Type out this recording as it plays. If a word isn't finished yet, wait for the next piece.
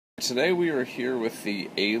Today we are here with the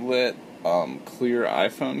Ailet clear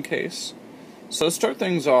iPhone case. So to start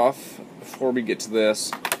things off, before we get to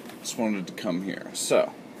this, just wanted to come here.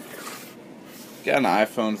 So, got an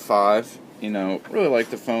iPhone 5, really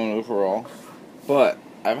like the phone overall, but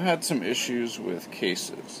I've had some issues with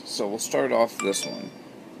cases. So we'll start off this one.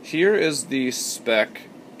 Here is the spec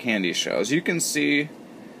candy shell. As you can see,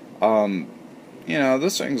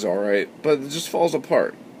 this thing's alright, but it just falls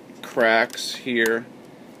apart. Cracks here.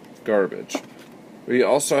 Garbage. We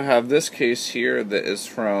also have this case here that is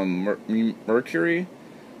from Mercury.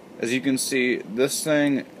 As you can see, this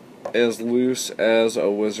thing is loose as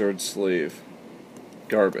a wizard sleeve.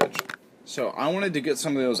 Garbage. So I wanted to get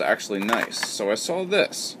some of those actually nice. So I saw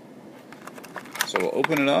this. So we'll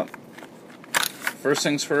open it up. First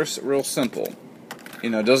things first, real simple.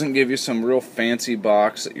 It doesn't give you some real fancy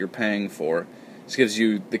box that you're paying for. It gives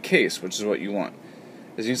you the case, which is what you want.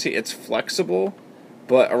 As you can see, it's flexible,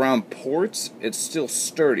 but around ports, it's still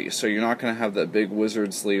sturdy, so you're not going to have that big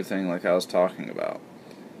wizard sleeve thing like I was talking about.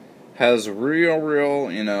 Has real,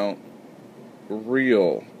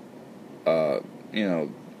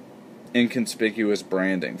 inconspicuous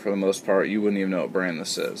branding. For the most part, you wouldn't even know what brand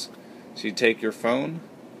this is. So you take your phone,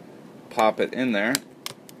 pop it in there,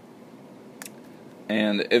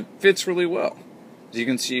 and it fits really well. As you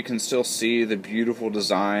can see, you can still see the beautiful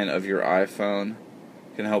design of your iPhone.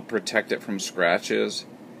 Can help protect it from scratches.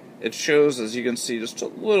 It shows, as you can see, just a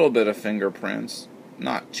little bit of fingerprints.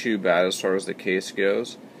 Not too bad as far as the case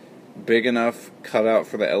goes. Big enough cutout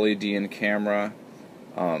for the LED and camera.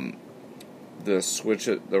 The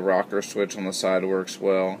rocker switch on the side works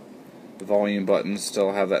well. The volume buttons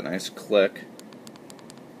still have that nice click,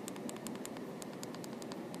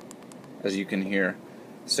 as you can hear.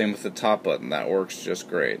 Same with the top button, that works just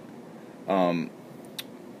great.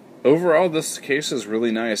 Overall, this case is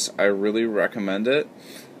really nice. I really recommend it.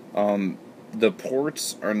 The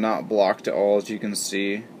ports are not blocked at all, as you can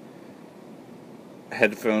see.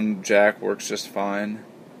 Headphone jack works just fine.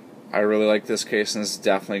 I really like this case, and this is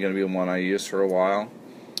definitely going to be one I use for a while.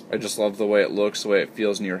 I just love the way it looks, the way it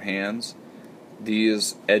feels in your hands.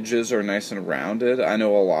 These edges are nice and rounded. I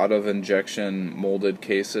know a lot of injection molded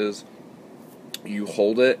cases, you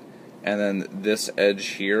hold it, and then this edge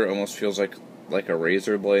here almost feels like a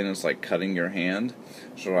razor blade, and it's like cutting your hand.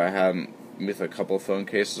 So I had with a couple of phone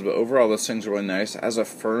cases, but overall this thing's really nice. Has a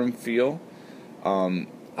firm feel,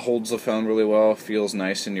 holds the phone really well, feels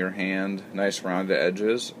nice in your hand, nice rounded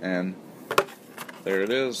edges, and there it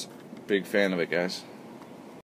is. Big fan of it, guys.